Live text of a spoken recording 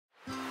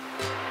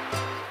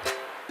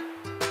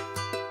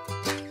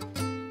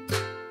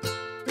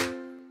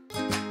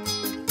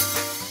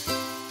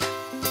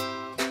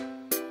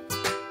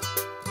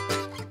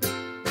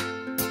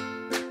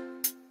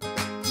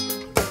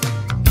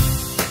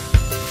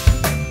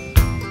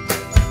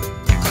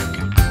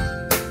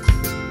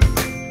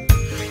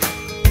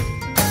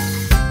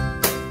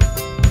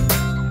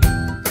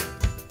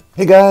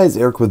Hey guys,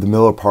 Eric with the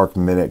Miller Park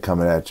Minute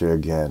coming at you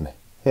again.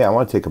 Hey, I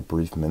want to take a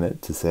brief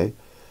minute to say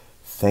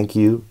thank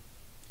you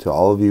to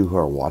all of you who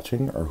are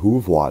watching or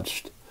who've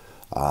watched,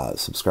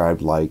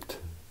 subscribed, liked,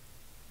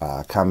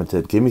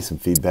 commented, gave me some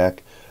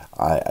feedback.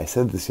 I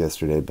said this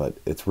yesterday, but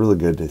it's really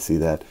good to see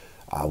that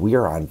we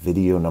are on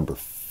video number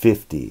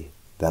 50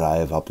 that I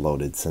have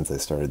uploaded since I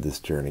started this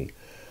journey.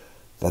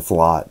 That's a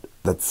lot.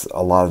 That's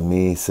a lot of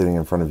me sitting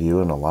in front of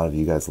you and a lot of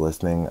you guys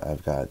listening.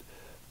 I've got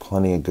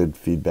plenty of good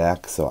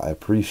feedback, so I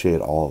appreciate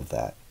all of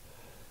that.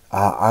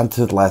 On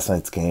to last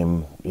night's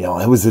game.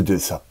 It was a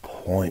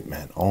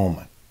disappointment. Oh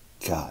my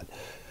God,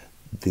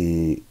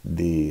 the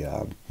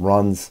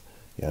runs.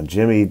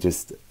 Jimmy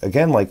just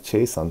again, like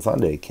Chase on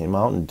Sunday, came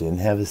out and didn't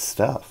have his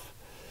stuff.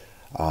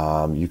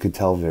 You could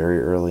tell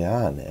very early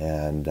on,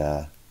 and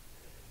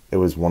it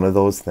was one of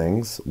those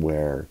things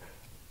where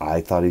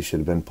I thought he should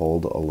have been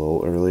pulled a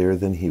little earlier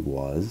than he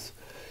was.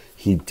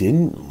 He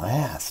didn't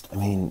last. I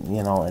mean,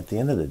 at the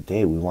end of the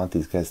day, we want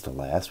these guys to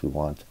last. We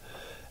want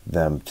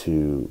them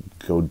to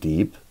go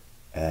deep,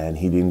 and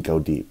he didn't go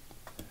deep.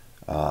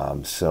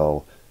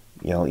 So,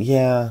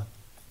 yeah,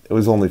 it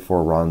was only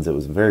 4 runs. It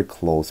was a very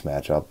close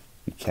matchup.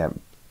 You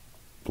can't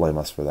blame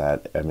us for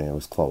that. I mean, it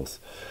was close.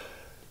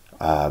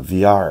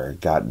 VR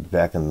got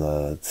back in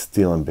the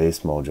stealing base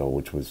mojo,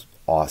 which was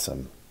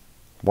awesome.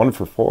 1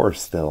 for 4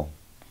 still,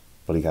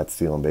 but he got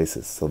stealing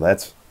bases. So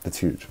that's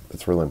huge.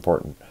 That's really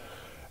important.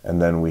 And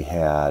then we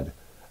had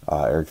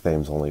Eric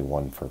Thames only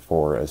 1 for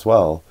 4 as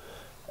well.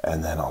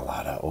 And then a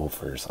lot of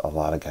offers, a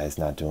lot of guys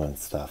not doing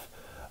stuff.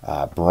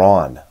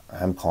 Braun,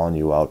 I'm calling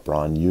you out,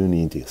 Braun. You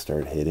need to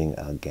start hitting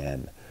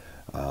again.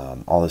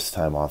 All this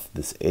time off,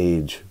 this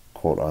age,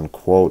 quote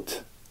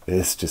unquote,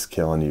 is just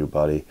killing you,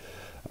 buddy.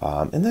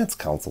 And that's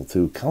Council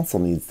too. Council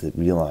needs to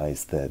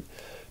realize that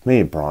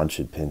maybe Braun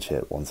should pinch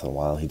hit once in a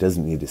while. He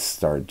doesn't need to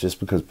start. Just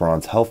because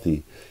Braun's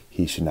healthy,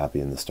 he should not be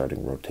in the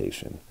starting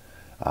rotation.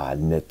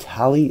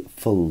 Natalie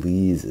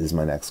Feliz is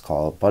my next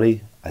call.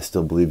 Buddy, I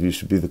still believe you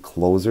should be the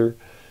closer.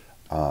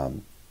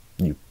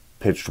 You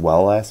pitched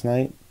well last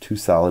night. 2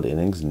 solid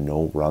innings,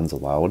 no runs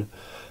allowed.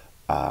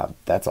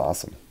 That's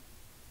awesome.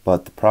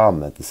 But the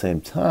problem at the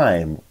same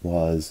time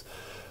was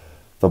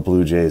the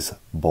Blue Jays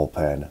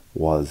bullpen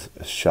was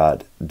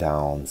shut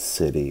down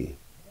city.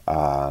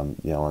 And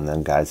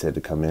then guys had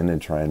to come in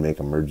and try and make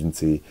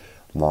emergency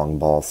long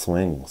ball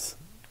swings.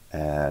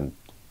 And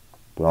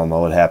we all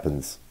know what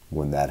happens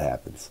when that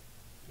happens.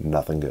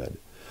 Nothing good.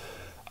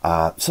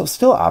 So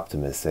still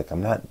optimistic.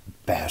 I'm not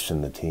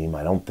bashing the team.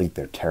 I don't think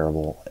they're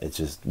terrible. It's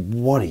just,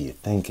 what are you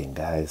thinking,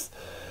 guys?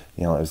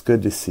 It was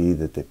good to see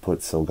that they put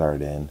Sogard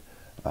in.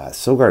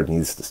 Sogard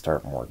needs to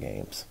start more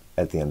games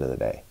at the end of the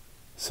day.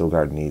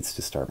 Sogard needs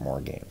to start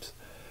more games.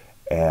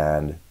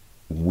 And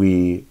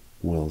we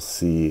will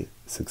see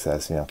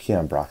success.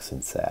 Keon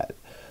Broxton sat.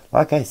 A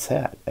lot of guys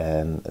sat.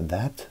 And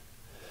that...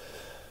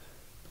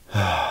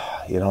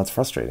 it's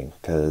frustrating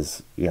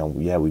because, yeah,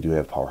 we do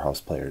have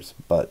powerhouse players,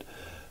 but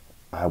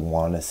I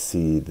want to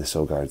see the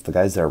Sogards, the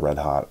guys that are red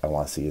hot, I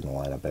want to see in the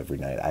lineup every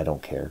night. I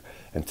don't care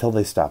until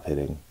they stop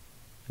hitting.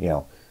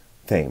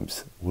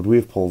 Thames. Would we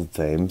have pulled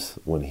Thames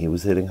when he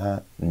was hitting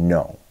hot?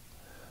 No.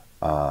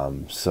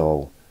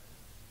 So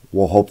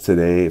we'll hope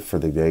today for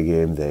the day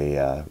game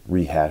they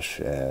rehash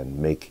and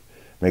make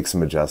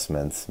some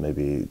adjustments,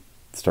 maybe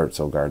start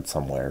Sogard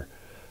somewhere.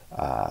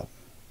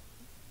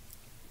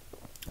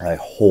 I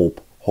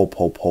hope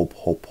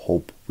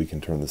we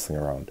can turn this thing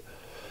around.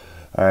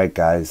 All right,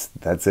 guys,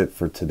 that's it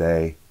for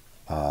today.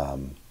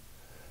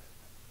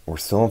 We're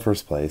still in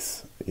first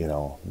place.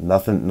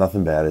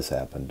 Nothing bad has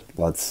happened.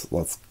 Let's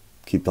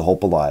keep the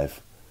hope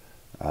alive.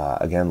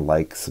 Again,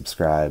 like,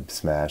 subscribe,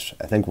 smash.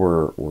 I think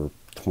we're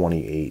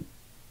 28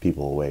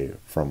 people away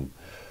from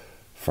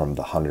the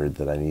 100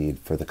 that I need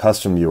for the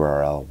custom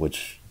URL,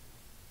 which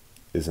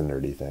is a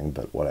nerdy thing,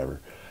 but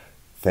whatever.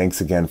 Thanks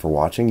again for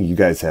watching. You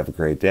guys have a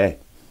great day.